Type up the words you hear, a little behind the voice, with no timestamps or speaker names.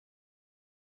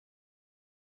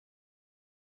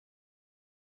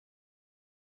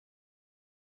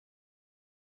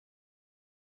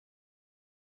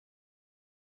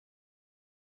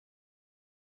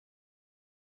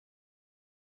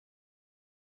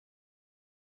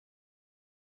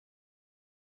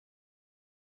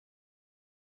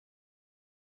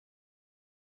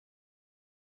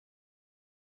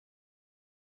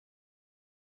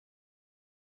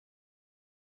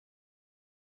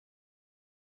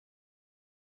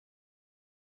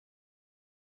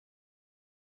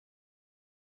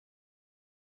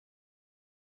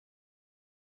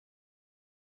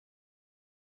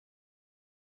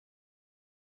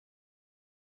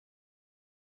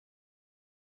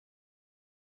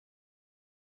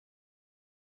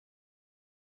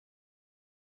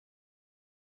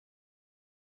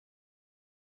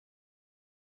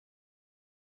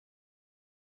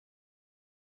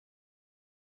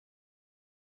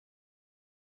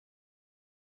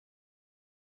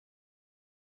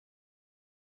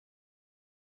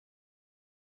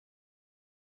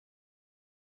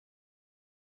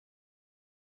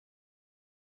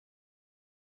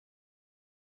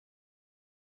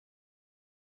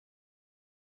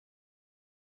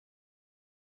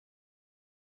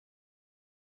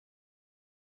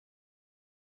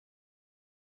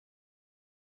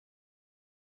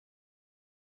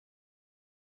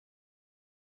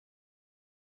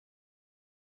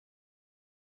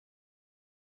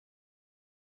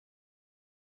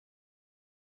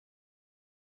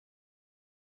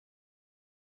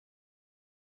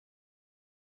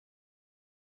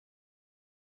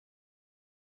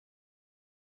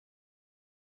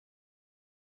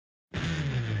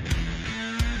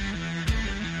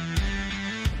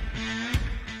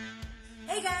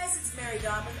Mary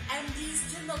Dawn with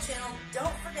MD's Gin Mill channel.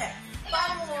 Don't forget,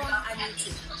 follow along on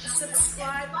YouTube.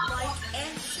 Subscribe, like,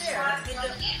 and share.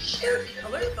 Hit the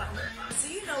alert button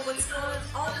so you know what's going on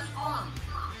all week long.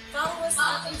 Follow us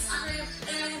on Instagram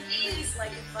and please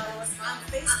like and follow us on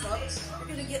Facebook. You're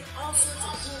going to get all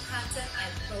sorts of cool content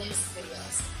and bonus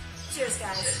videos. Cheers,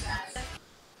 guys.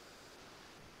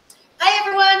 Hi,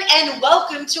 everyone, and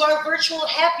welcome to our virtual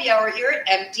happy hour here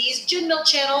at MD's Gin Mill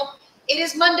channel. It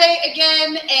is Monday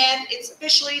again, and it's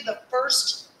officially the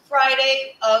first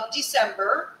Friday of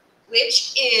December,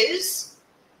 which is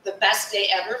the best day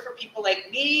ever for people like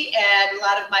me and a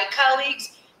lot of my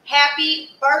colleagues.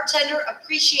 Happy Bartender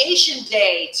Appreciation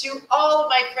Day to all of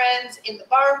my friends in the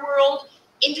bar world,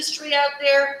 industry out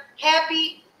there.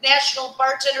 Happy National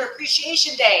Bartender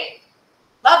Appreciation Day.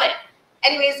 Love it.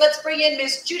 Anyways, let's bring in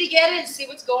Miss Judy Gannon and see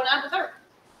what's going on with her.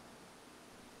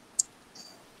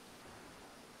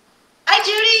 Hi,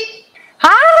 Judy.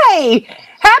 Hi.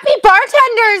 Happy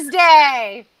Bartender's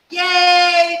Day.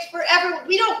 Yay. For everyone.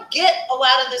 We don't get a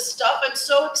lot of this stuff. I'm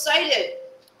so excited.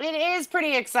 It is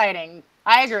pretty exciting.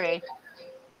 I agree.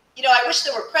 You know, I wish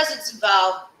there were presents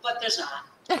involved, but there's not.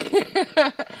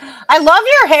 I love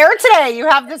your hair today. You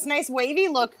have this nice wavy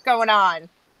look going on.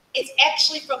 It's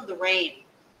actually from the rain.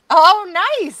 Oh,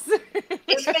 nice.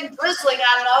 It's been drizzling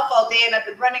on and off all day, and I've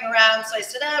been running around, so I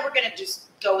said, we're going to just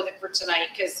go with it for tonight,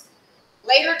 because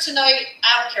later tonight,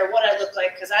 I don't care what I look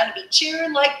like, because I'm going to be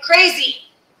cheering like crazy.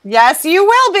 Yes, you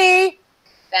will be.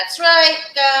 That's right,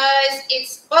 guys.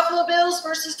 It's Buffalo Bills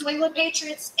versus New England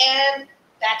Patriots, and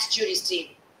that's Judy's team.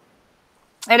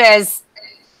 It is.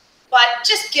 But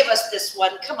just give us this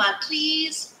one. Come on,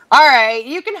 please. All right,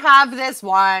 you can have this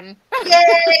one.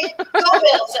 Yay! Go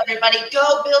Bills, everybody.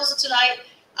 Go Bills tonight.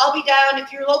 I'll be down,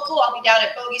 if you're local, I'll be down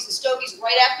at Bogies and Stogies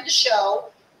right after the show.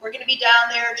 We're going to be down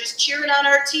there just cheering on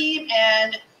our team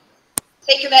and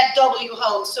taking that W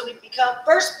home so we become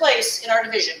first place in our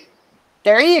division.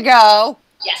 There you go.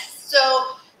 Yes.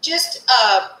 So just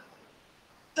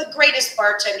the greatest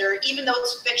bartender, even though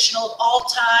it's fictional of all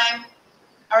time,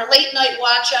 our late night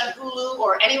watch on Hulu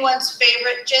or anyone's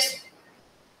favorite, just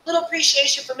little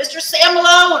appreciation for Mr. Sam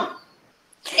Malone.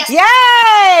 Yes.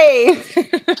 Yay!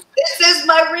 This is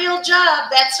my real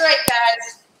job. That's right,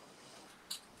 guys.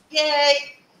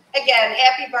 Yay. Again,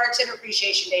 happy Bartender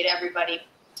Appreciation Day to everybody.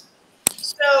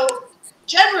 So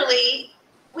generally,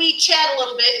 we chat a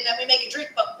little bit and then we make a drink,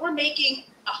 but we're making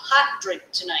a hot drink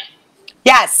tonight.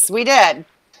 Yes, we did.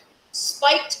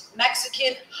 Spiked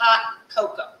Mexican hot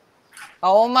cocoa.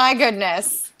 Oh, my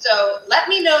goodness. So let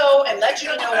me know and let you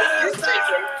know what you're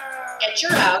drinking at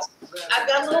your house. I've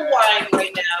got a little wine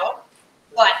right now,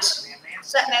 but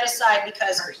setting that aside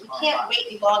because we can't wait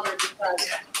any longer because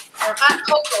our hot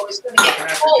cocoa is going to get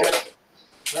cold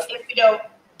if we don't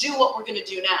do what we're going to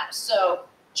do now. So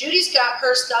Judy's got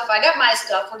her stuff. I got my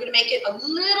stuff. We're going to make it a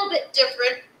little bit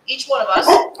different, each one of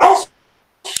us.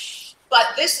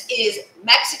 But this is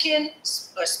Mexican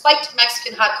or spiked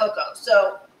Mexican hot cocoa.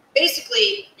 So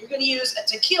basically, you're going to use a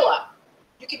tequila.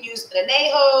 You can use an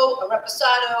anejo, a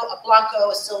reposado, a blanco,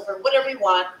 a silver, whatever you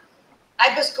want.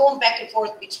 I'm just going back and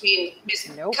forth between Miss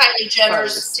Kylie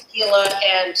Jenner's tequila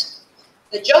and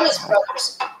the Jonas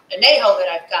Brothers anejo that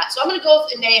I've got. So I'm going to go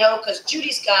with anejo because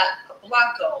Judy's got a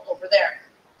blanco over there.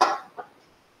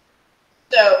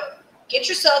 So get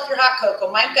yourself your hot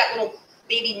cocoa. Mine's got little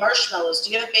baby marshmallows.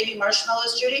 Do you have baby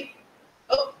marshmallows, Judy?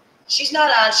 Oh, she's not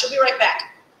on. She'll be right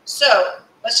back. So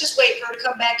let's just wait for her to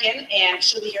come back in, and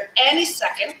she'll be here any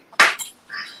second.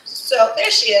 So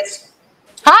there she is.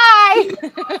 Hi.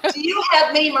 Do you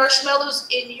have mini marshmallows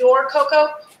in your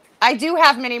cocoa? I do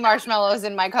have mini marshmallows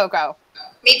in my cocoa.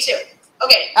 Me too.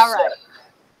 Okay. All right.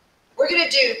 We're going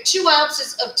to do 2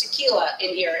 ounces of tequila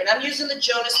in here, and I'm using the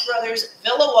Jonas Brothers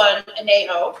Villa One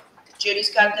Anejo.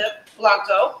 Judy's got the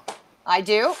Blanco. I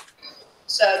do.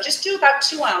 So just do about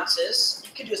 2 ounces.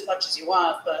 You can do as much as you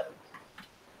want, but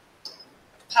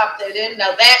pop that in.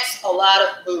 Now that's a lot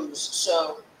of booze.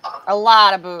 So a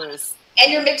lot of booze.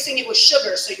 And you're mixing it with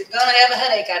sugar, so you're gonna have a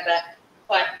headache, I bet.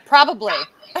 But probably.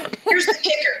 Here's the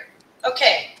kicker.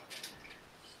 Okay.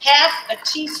 Half a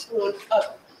teaspoon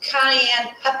of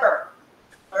cayenne pepper.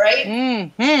 All right?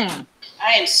 Mm-hmm.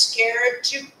 I am scared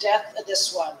to death of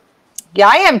this one. Yeah,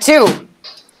 I am too.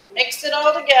 Mix it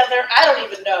all together. I don't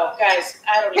even know, guys.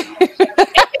 I don't even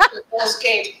know.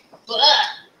 Game.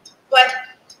 But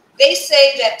they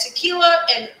say that tequila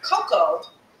and cocoa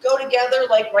go together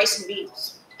like rice and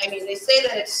beans. I mean, they say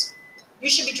that you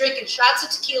should be drinking shots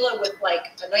of tequila with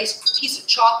like a nice piece of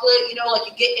chocolate, you know, like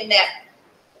you get in that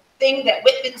thing, that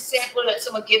Whitman sampler that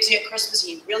someone gives you at Christmas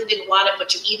and you really didn't want it,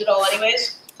 but you eat it all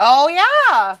anyways. Oh,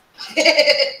 yeah.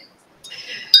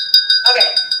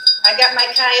 I got my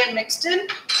cayenne mixed in.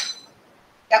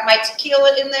 Got my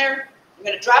tequila in there. I'm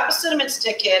going to drop a cinnamon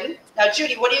stick in. Now,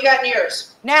 Judy, what do you got in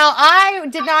yours? Now, I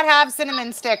did not have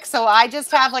cinnamon sticks, so I just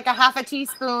have like a half a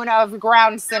teaspoon of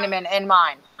ground cinnamon in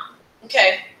mine.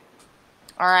 Okay.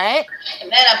 All right.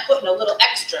 And then I'm putting a little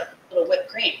extra, a little whipped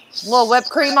cream. A little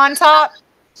whipped cream on top.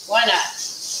 Why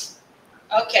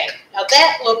not? Okay. Now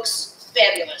that looks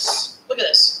fabulous. Look at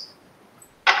this.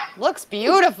 Looks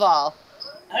beautiful. All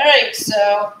right.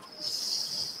 So,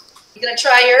 you going to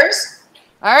try yours?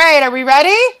 All right. Are we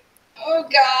ready? Oh,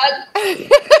 God.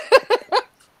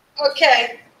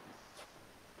 Okay.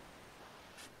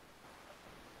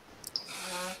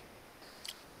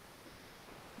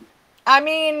 I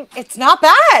mean, it's not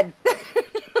bad.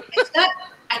 It's not,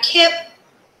 I can't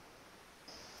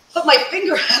put my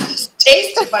finger on this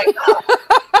taste of my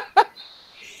mouth.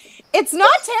 It's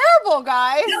not terrible,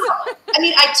 guys. No. I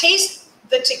mean, I taste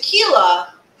the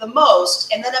tequila the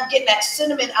most, and then I'm getting that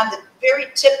cinnamon on the very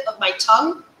tip of my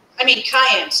tongue. I mean,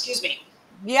 cayenne, excuse me.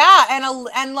 Yeah,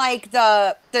 and like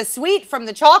the sweet from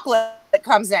the chocolate that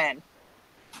comes in.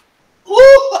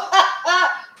 Ooh,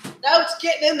 now it's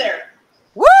getting in there.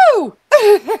 Woo!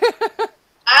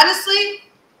 Honestly,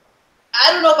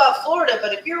 I don't know about Florida,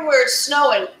 but if you're where it's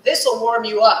snowing, this will warm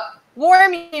you up.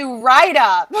 Warm you right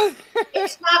up.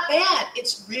 It's not bad.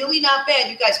 It's really not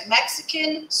bad. You guys,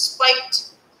 Mexican spiked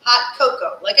hot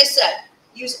cocoa. Like I said,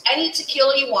 use any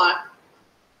tequila you want.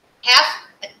 Half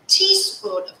a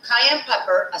teaspoon of cayenne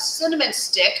pepper, a cinnamon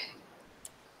stick,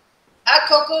 hot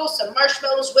cocoa, some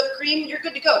marshmallows, whipped cream. You're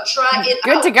good to go. Try it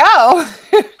Good out. to go.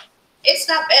 It's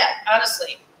not bad,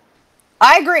 honestly.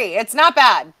 I agree. It's not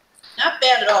bad. Not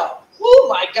bad at all. Oh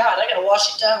my God, I gotta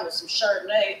wash it down with some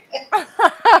Chardonnay.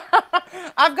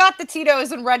 I've got the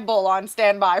Tito's and Red Bull on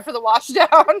standby for the wash down.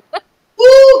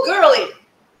 Woo, girly.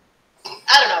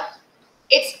 I don't know.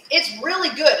 It's really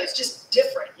good. It's just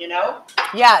different, you know?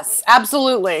 Yes,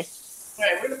 absolutely. All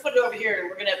right, we're gonna put it over here and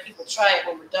we're gonna have people try it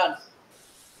when we're done.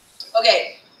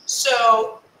 Okay,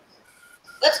 so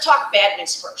let's talk bad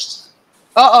news first.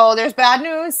 Uh-oh, there's bad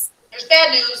news? There's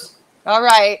bad news. All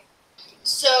right.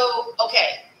 So,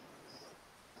 okay.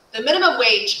 The minimum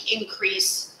wage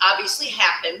increase obviously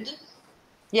happened.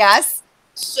 Yes.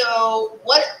 So,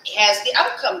 what has the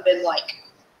outcome been like?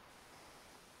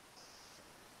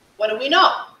 What do we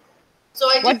know? So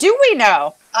What do we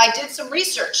know? I did some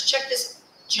research. Check this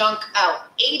junk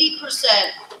out.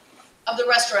 80% of the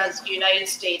restaurants in the United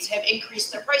States have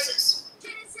increased their prices.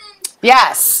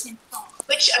 Yes.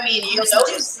 Which, I mean, you'll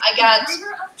notice. I got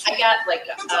like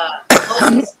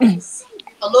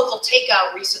a local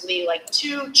takeout recently, like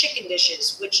 2 chicken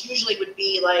dishes, which usually would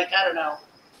be like, I don't know,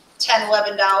 $10,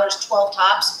 $11, 12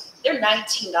 tops. They're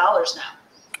 $19 now.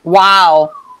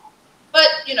 Wow. But,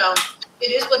 you know,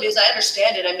 it is what it is. I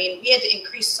understand it. I mean, we had to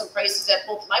increase some prices at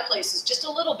both of my places just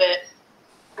a little bit.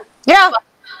 Yeah. But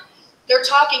they're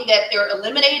talking that they're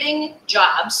eliminating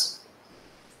jobs.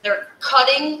 They're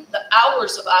cutting the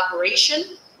hours of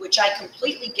operation, which I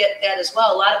completely get that as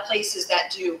well. A lot of places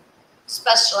that do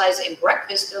specialize in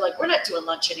breakfast, they're like, we're not doing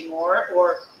lunch anymore,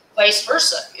 or vice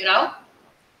versa, you know?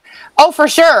 Oh, for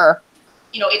sure.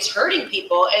 You know, it's hurting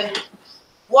people. And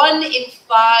 1 in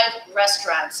 5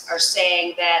 restaurants are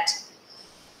saying that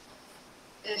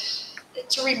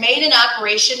to remain in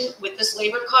operation with this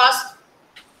labor cost,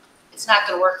 it's not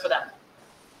going to work for them.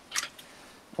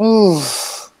 Ooh.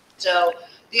 So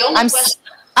the only question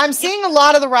I'm seeing a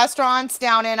lot of the restaurants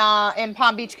down in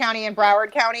Palm Beach County and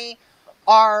Broward County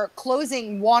are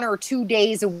closing 1 or 2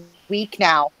 days a week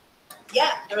now.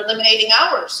 Yeah, they're eliminating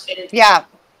hours. Yeah.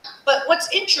 But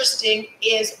what's interesting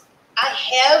is I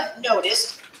have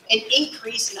noticed an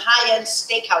increase in high-end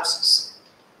steakhouses.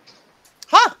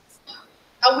 Huh.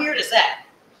 How weird is that?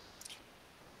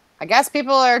 I guess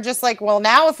people are just like, well,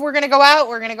 now if we're going to go out,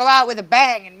 we're going to go out with a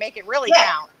bang and make it really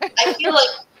count.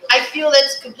 I feel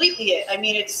that's completely it. I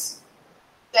mean, it's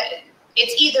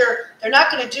either they're not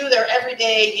going to do their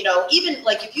everyday, you know, even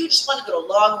like if you just want to go to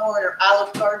Longhorn or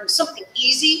Olive Garden, something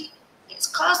easy, it's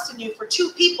costing you for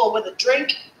 2 people with a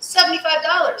drink $75.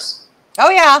 Oh,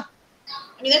 yeah.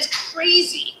 I mean, that's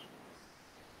crazy.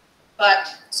 But,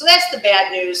 so that's the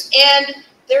bad news. And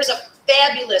there's a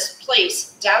fabulous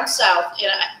place down south.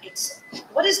 And it's,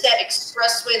 what is that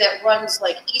expressway that runs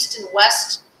like east and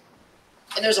west?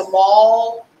 And there's a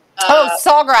mall.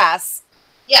 Sawgrass.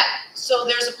 Yeah. So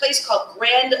there's a place called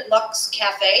Grand Lux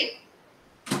Cafe.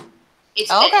 It's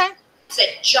it's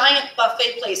a giant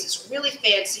buffet place. It's really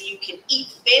fancy. You can eat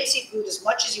fancy food as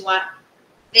much as you want.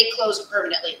 They close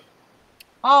permanently.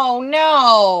 Oh,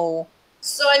 no.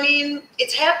 So, I mean,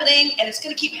 it's happening, and it's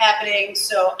going to keep happening.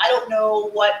 So I don't know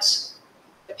what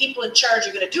the people in charge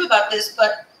are going to do about this,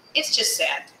 but it's just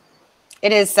sad.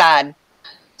 It is sad.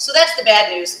 So that's the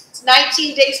bad news. It's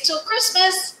 19 days till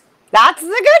Christmas. That's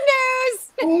the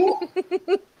good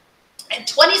news. And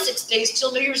 26 days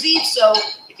till New Year's Eve. So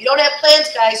if you don't have plans,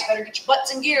 guys, you better get your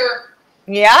butts in gear.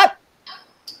 Yep.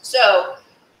 So,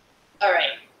 all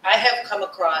right. I have come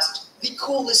across the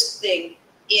coolest thing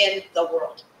in the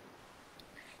world.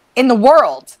 In the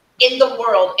world. In the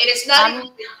world. And it's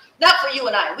not for you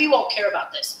and I. We won't care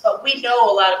about this. But we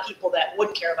know a lot of people that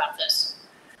would care about this.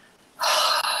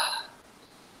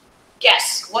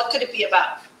 Guess, what could it be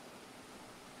about?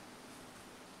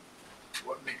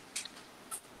 What me?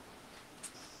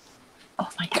 Oh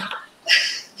my God.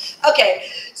 Okay,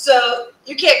 so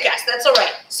you can't guess. That's all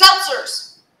right.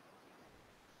 Seltzers.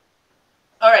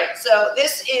 All right, so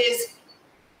this is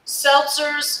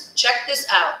seltzers. Check this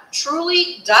out.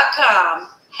 Truly.com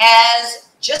has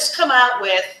just come out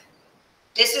with,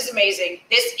 this is amazing.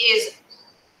 They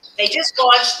just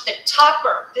launched the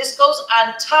topper. This goes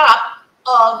on top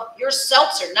of your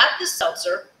seltzer, not the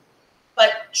seltzer,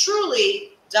 but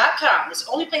Truly.com. It's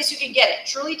the only place you can get it.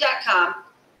 Truly.com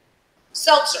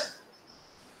seltzer.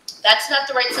 That's not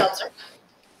the right seltzer,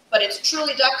 but it's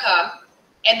Truly.com,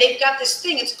 and they've got this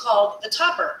thing. It's called the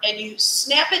topper, and you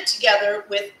snap it together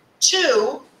with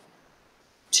two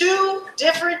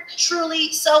different Truly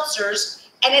seltzers,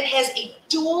 and it has a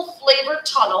dual flavor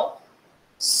tunnel,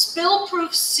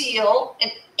 spill-proof seal,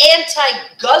 an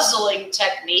anti-guzzling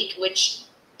technique, which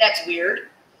that's weird.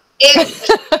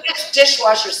 It's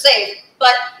dishwasher safe,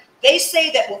 but they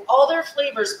say that with all their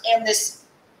flavors and this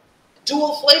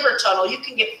dual flavor tunnel, you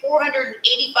can get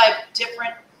 485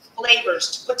 different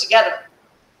flavors to put together.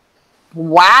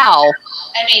 Wow.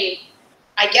 I mean,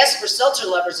 I guess for seltzer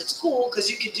lovers, it's cool because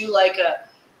you could do like a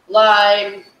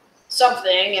lime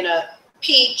something and a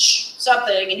peach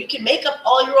something, and you can make up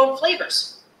all your own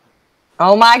flavors.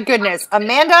 Oh my goodness.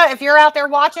 Amanda, if you're out there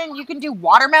watching, you can do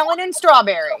watermelon and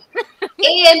strawberry.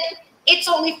 And it's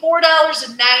only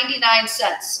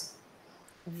 $4.99.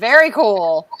 Very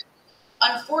cool.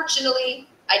 Unfortunately,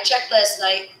 I checked last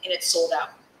night and it's sold out.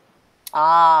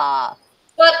 Ah.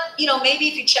 But, you know, maybe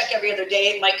if you check every other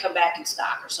day, it might come back in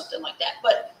stock or something like that.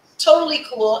 But totally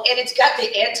cool. And it's got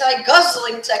the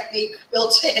anti-guzzling technique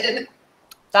built in.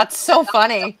 That's so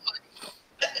funny.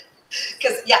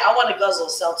 Because, yeah, I want to guzzle a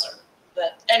seltzer.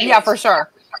 But anyway. Yeah, for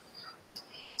sure.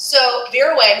 So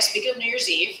Vera Wang, speaking of New Year's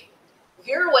Eve,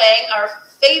 Vera Wang, our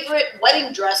favorite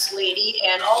wedding dress lady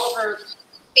and all of her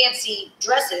fancy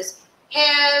dresses,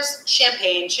 has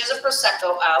champagne. She has a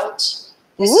Prosecco out.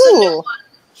 This is a new one,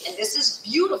 and this is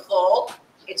beautiful.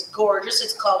 It's gorgeous.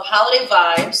 It's called Holiday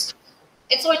Vibes.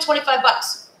 It's only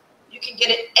 $25. You can get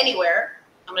it anywhere.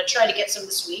 I'm going to try to get some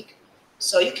this week.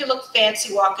 So you can look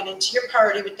fancy walking into your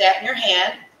party with that in your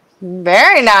hand.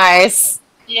 Very nice.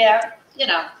 Yeah, you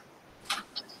know.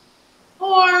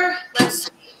 Or let's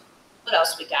see. What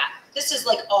else we got? This is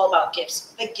like all about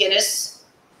gifts. The Guinness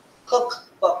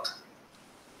Cookbook.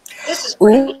 This is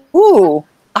pretty Ooh.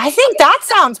 I think that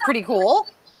sounds pretty cool.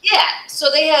 Yeah, so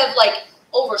they have like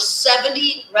over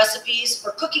 70 recipes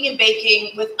for cooking and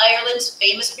baking with Ireland's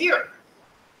famous beer.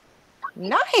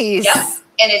 Nice. Yep,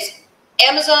 and it's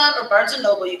Amazon or Barnes &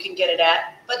 Noble you can get it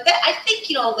at. But that, I think,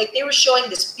 you know, like they were showing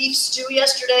this beef stew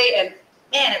yesterday, and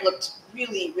man, it looked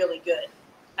really, really good.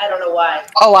 I don't know why.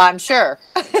 Oh, I'm sure.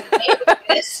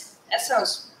 That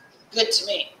sounds good to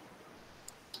me.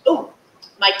 Ooh,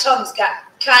 my tongue's got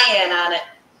cayenne on it.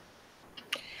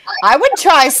 I would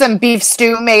try some beef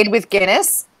stew made with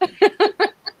Guinness.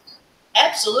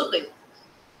 Absolutely.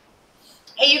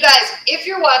 Hey, you guys, if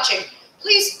you're watching,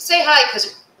 please say hi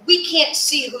because we can't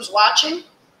see who's watching.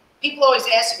 People always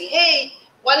ask me, hey,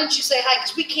 why didn't you say hi?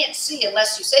 Because we can't see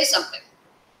unless you say something.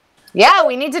 Yeah,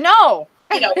 we need to know.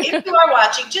 You know, if you are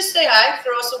watching, just say hi,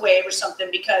 throw us a wave or something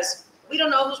because we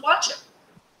don't know who's watching.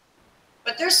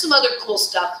 But there's some other cool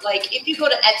stuff. Like if you go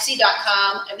to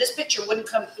Etsy.com, and this picture wouldn't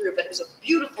come through, but it was a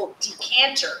beautiful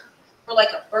decanter for like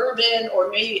a bourbon or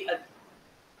maybe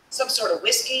some sort of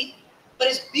whiskey. But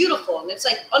it's beautiful, and it's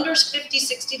like under $50,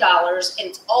 $60, and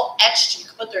it's all etched. You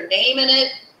can put their name in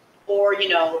it, or, you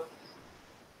know,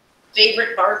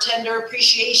 favorite bartender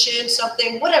appreciation,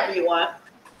 something, whatever you want.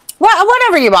 Well,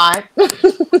 whatever you want.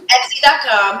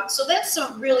 Etsy.com. So that's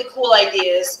some really cool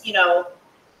ideas, you know,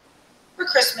 for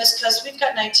Christmas, because we've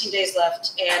got 19 days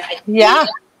left. And I think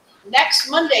next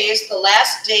Monday is the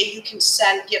last day you can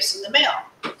send gifts in the mail.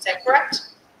 Is that correct?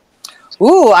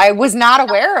 Ooh, I was not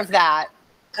aware of that.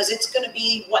 Because it's going to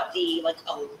be, what, the, like,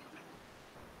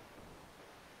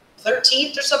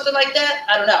 13th or something like that?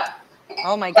 I don't know.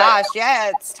 Oh, my gosh.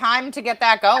 Yeah, it's time to get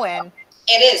that going.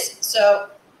 It is. So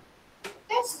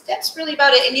that's really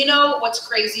about it. And you know what's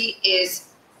crazy is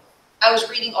I was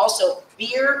reading also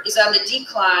beer is on the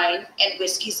decline and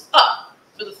whiskey's up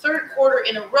for the third quarter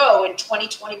in a row in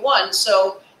 2021.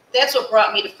 So that's what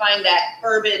brought me to find that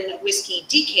bourbon whiskey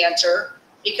decanter,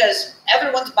 because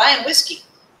everyone's buying whiskey.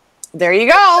 There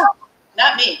you go.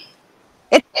 Not me.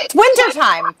 It's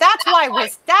wintertime. That's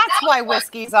why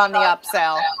whiskey's on the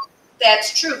upsell.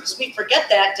 That's true, because we forget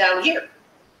that down here.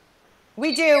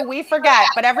 We do. We forget.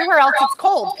 But everywhere else it's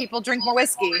cold. People drink more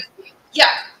whiskey.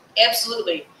 Yeah,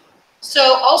 absolutely. So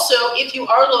also, if you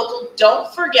are local,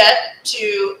 don't forget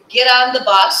to get on the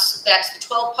bus. That's the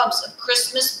 12 Pumps of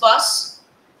Christmas bus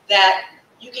that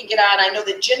you can get on. I know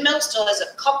that Gin Mill still has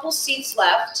a couple seats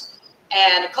left,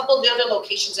 and a couple of the other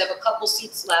locations have a couple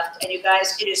seats left. And you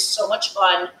guys, it is so much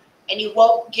fun, and you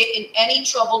won't get in any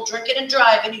trouble drinking and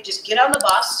driving. You just get on the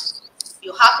bus,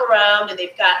 you hop around, and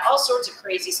they've got all sorts of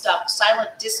crazy stuff,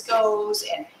 silent discos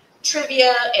and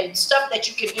trivia and stuff that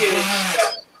you can do.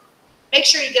 So make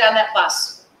sure you get on that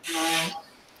bus.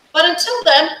 But until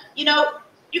then, you know,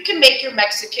 you can make your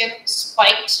Mexican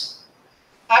spiked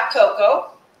hot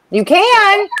cocoa. You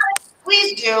can.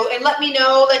 Please do, and let me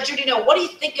know, let Judy know, what do you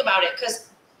think about it? Because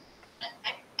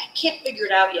I can't figure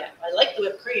it out yet. I like the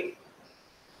whipped cream.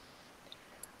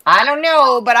 I don't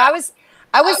know, but I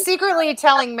was secretly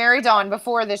telling Mary Dawn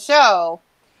before the show,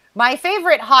 my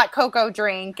favorite hot cocoa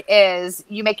drink is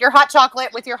you make your hot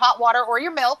chocolate with your hot water or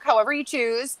your milk, however you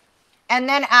choose, and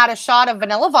then add a shot of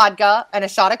vanilla vodka and a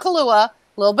shot of Kahlua, a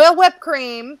little bit of whipped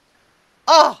cream.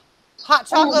 Oh, hot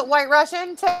chocolate White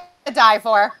Russian to die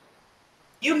for.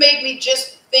 You made me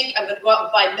just think I'm going to go out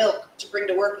and buy milk to bring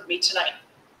to work with me tonight.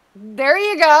 There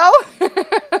you go.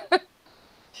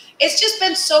 It's just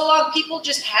been so long. People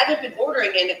just haven't been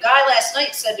ordering. And a guy last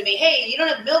night said to me, hey, you don't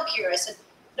have milk here. I said,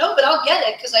 no, but I'll get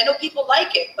it because I know people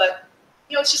like it. But,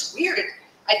 you know, it's just weird.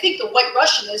 I think the White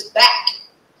Russian is back.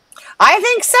 I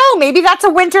think so. Maybe that's a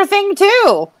winter thing,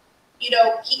 too. You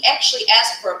know, he actually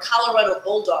asked for a Colorado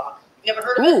Bulldog. You ever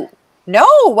heard of it? No.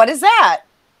 What is that?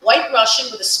 White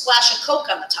Russian with a splash of Coke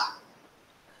on the top.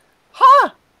 Huh.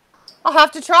 I'll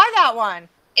have to try that one.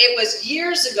 It was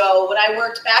years ago when I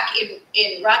worked back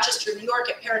in Rochester, New York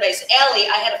at Paradise Alley.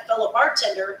 I had a fellow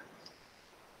bartender,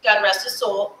 God rest his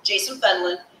soul, Jason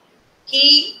Fenlon.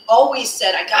 He always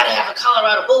said, I got to have a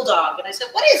Colorado Bulldog. And I said,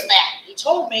 what is that? He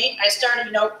told me. I started,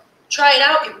 you know, try it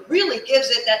out. It really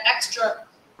gives it that extra,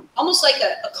 almost like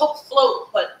a Coke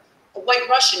float, but a White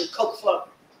Russian Coke float.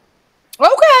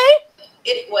 Okay.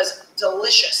 It was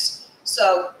delicious.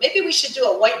 So maybe we should do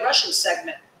a White Russian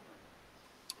segment.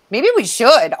 Maybe we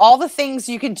should. All the things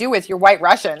you can do with your White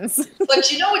Russians.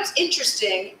 But you know what's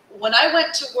interesting? When I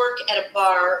went to work at a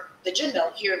bar, the Gin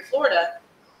Mill here in Florida,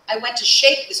 I went to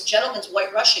shake this gentleman's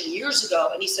White Russian years ago,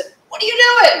 and he said, what are you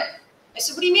doing? I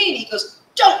said, what do you mean? He goes,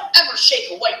 don't ever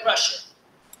shake a White Russian.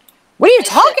 What are you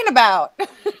talking about?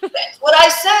 That's what I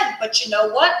said. But you know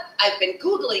what? I've been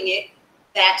Googling it.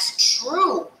 That's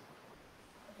true.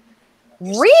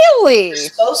 Really? You're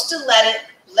supposed to let it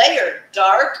layer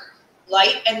dark,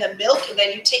 light, and the milk, and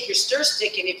then you take your stir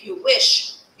stick, and if you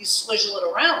wish, you swizzle it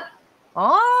around.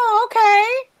 Oh,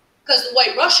 okay. Because the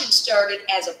White Russian started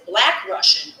as a Black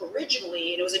Russian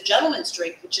originally, and it was a gentleman's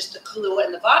drink with just the Kahlua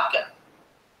and the vodka.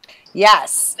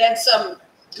 Yes. Then some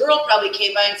girl probably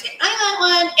came by and said, I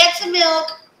want one, add some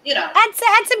milk, you know.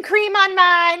 Add some cream on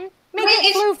mine. Make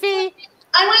it floofy.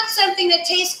 I want something that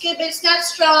tastes good, but it's not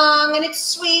strong, and it's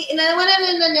sweet, and I want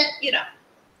to, you know.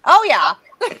 Oh, yeah.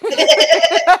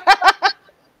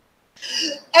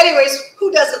 Anyways,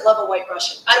 who doesn't love a White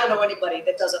Russian? I don't know anybody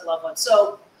that doesn't love one.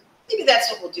 So maybe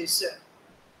that's what we'll do soon.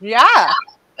 Yeah.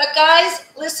 But guys,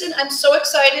 listen, I'm so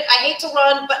excited. I hate to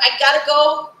run, but I gotta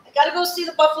go. I gotta go see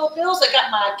the Buffalo Bills. I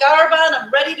got my garb on. I'm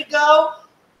ready to go.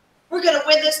 We're gonna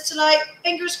win this tonight.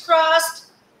 Fingers crossed.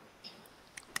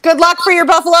 Good luck for your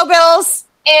Buffalo Bills.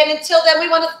 And until then, we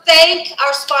want to thank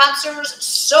our sponsors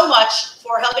so much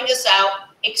for helping us out.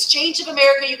 Exchange of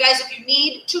America, you guys, if you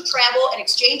need to travel and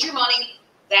exchange your money,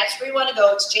 that's where you want to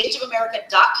go,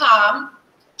 exchangeofamerica.com.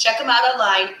 Check them out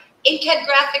online. Inkhead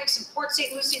Graphics in Port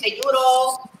St. Lucie, they do it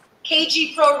all.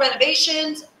 KG Pro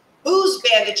Renovations, Booze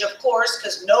Bandage, of course,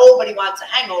 because nobody wants a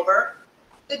hangover.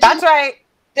 That's right.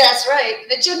 That's right.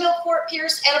 The Gin Mill Fort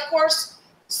Pierce, and of course,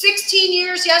 16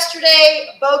 years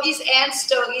yesterday, Bogies and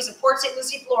Stogies in Port St.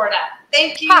 Lucie, Florida.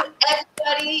 Thank you,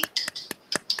 everybody.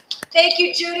 Thank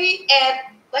you, Judy. And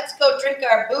let's go drink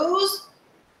our booze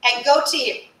and go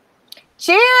team.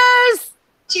 Cheers.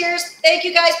 Cheers. Thank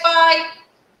you, guys. Bye.